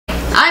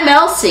I'm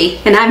Elsie.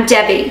 And I'm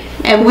Debbie.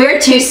 And we're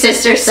Two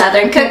Sisters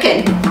Southern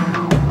Cooking.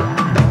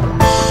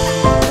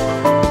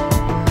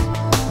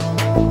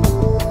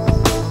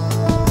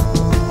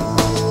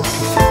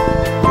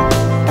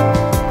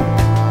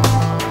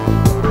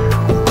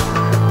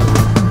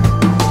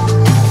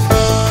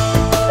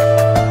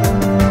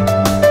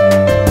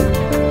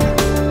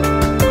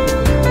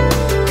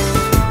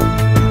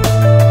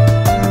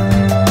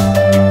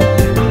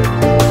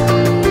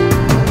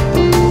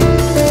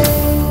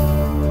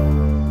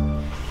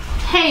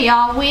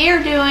 Y'all, we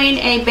are doing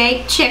a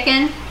baked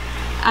chicken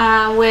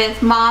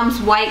with Mom's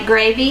white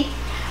gravy.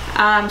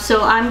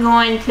 So I'm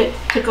going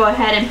to go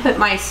ahead and put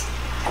my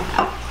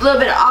little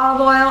bit of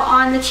olive oil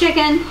on the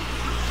chicken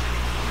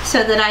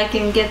so that I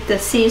can get the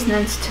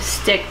seasonings to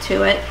stick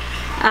to it.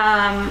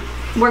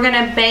 We're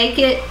going to bake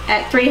it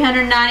at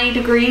 390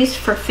 degrees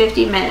for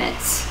 50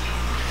 minutes.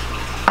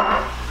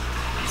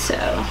 So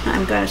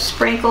I'm going to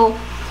sprinkle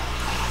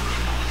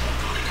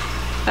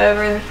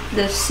over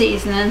the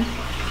seasoning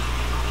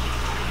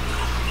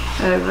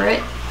over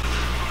it,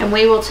 and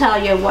we will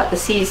tell you what the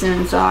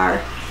seasonings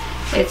are.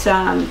 It's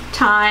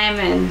thyme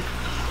and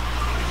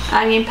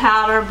onion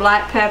powder,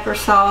 black pepper,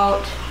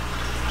 salt.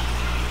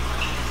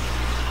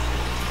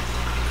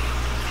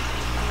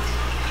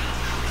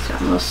 So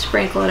I'm going to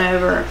sprinkle it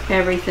over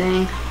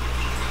everything.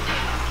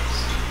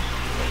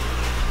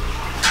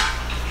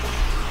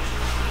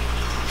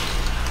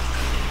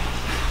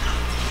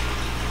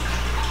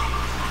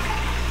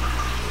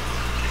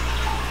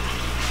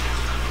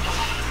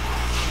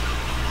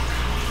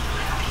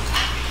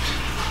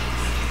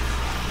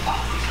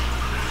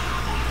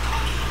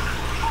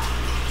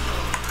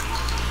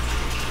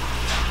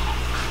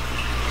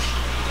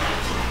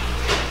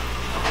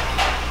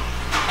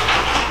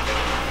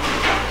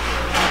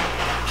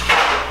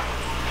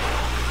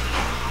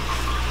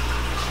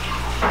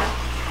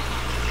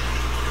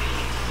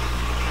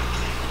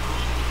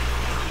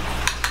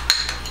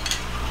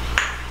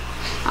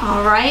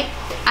 Alright,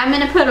 I'm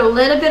going to put a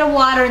little bit of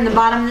water in the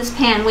bottom of this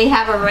pan. We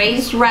have a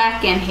raised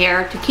rack in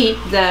here to keep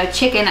the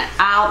chicken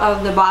out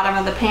of the bottom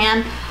of the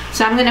pan.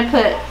 So I'm going to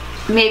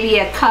put maybe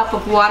a cup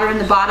of water in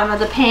the bottom of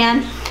the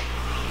pan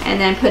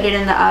and then put it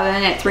in the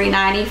oven at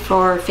 390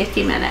 for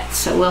 50 minutes.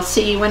 So we'll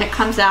see when it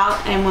comes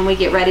out and when we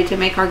get ready to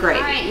make our gravy.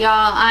 Alright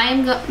y'all,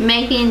 I'm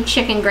making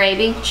chicken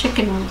gravy,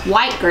 chicken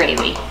white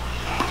gravy.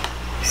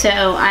 So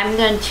I'm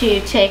going to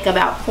take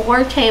about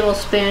 4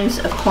 tablespoons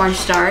of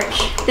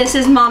cornstarch. This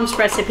is Mom's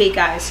recipe,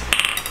 guys.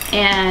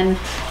 And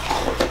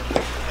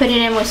put it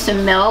in with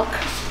some milk.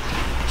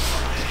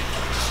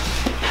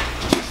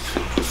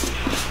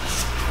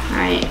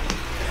 Alright.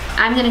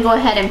 I'm going to go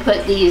ahead and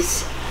put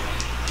these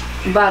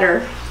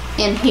butter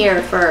in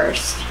here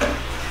first.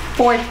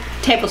 4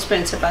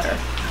 tablespoons of butter.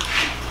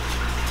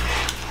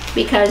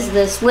 Because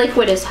this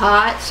liquid is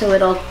hot, so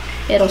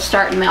it'll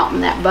start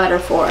melting that butter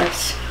for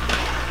us.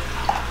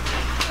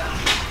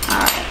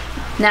 Alright,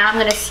 now I'm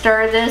going to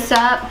stir this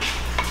up.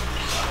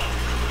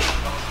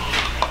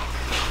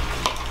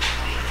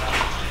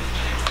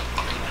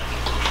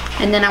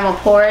 And then I'm going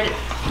to pour it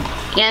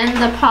in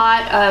the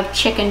pot of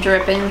chicken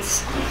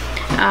drippings.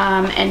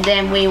 And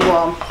then we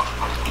will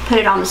put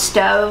it on the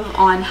stove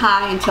on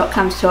high until it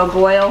comes to a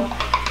boil.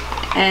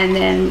 And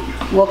then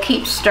we'll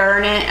keep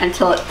stirring it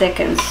until it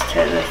thickens to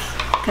the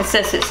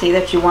consistency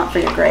that you want for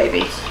your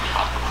gravy.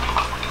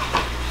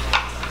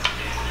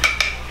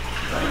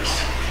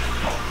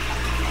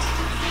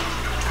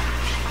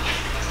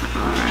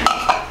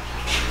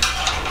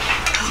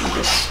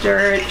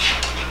 Stir it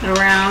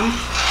around.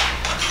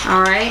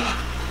 Alright,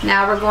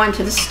 now we're going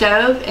to the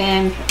stove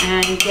and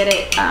get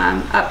it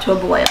up to a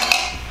boil.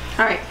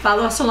 Alright,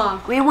 follow us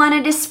along. We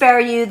wanted to spare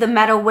you the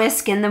metal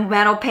whisk and the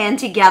metal pan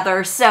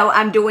together, so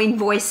I'm doing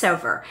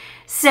voiceover.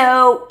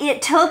 So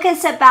it took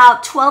us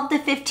about 12 to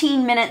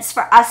 15 minutes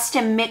for us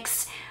to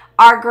mix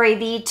our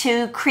gravy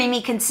to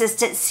creamy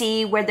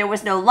consistency where there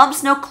was no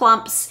lumps, no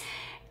clumps,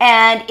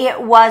 and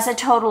it was a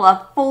total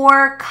of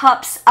 4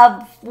 cups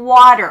of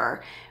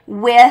water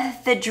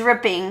with the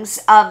drippings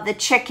of the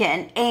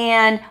chicken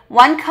and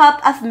 1 cup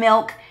of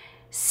milk,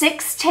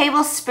 6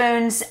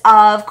 tablespoons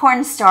of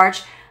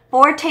cornstarch,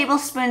 4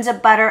 tablespoons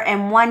of butter,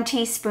 and 1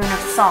 teaspoon of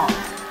salt.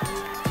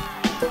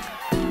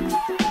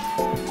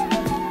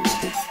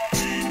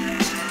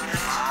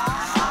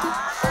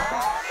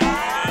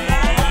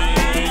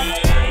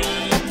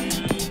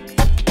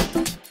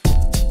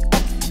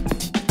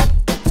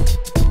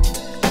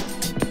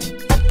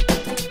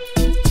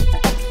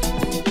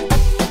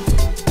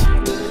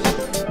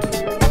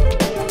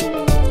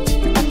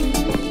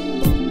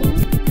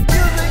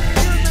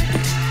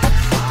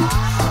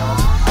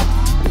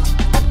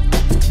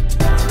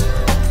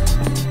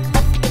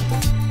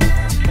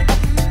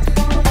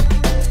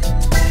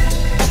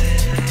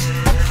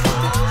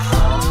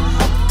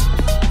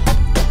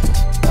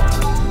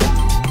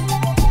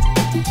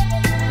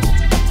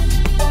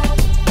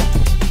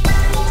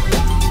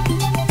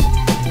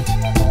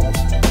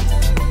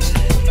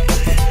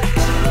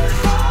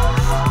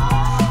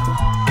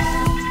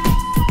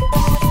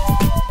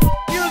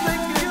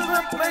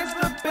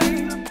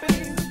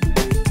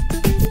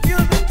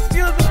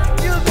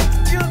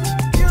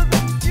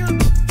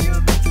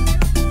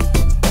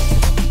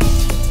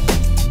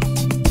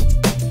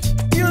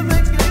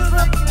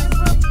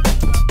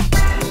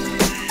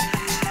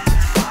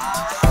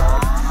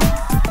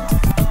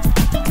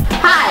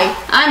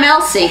 I'm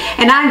Elsie.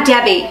 And I'm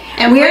Debbie.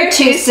 And we're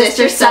Two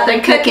Sisters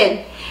Southern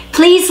Cooking.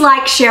 Please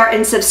like, share,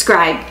 and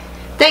subscribe.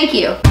 Thank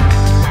you.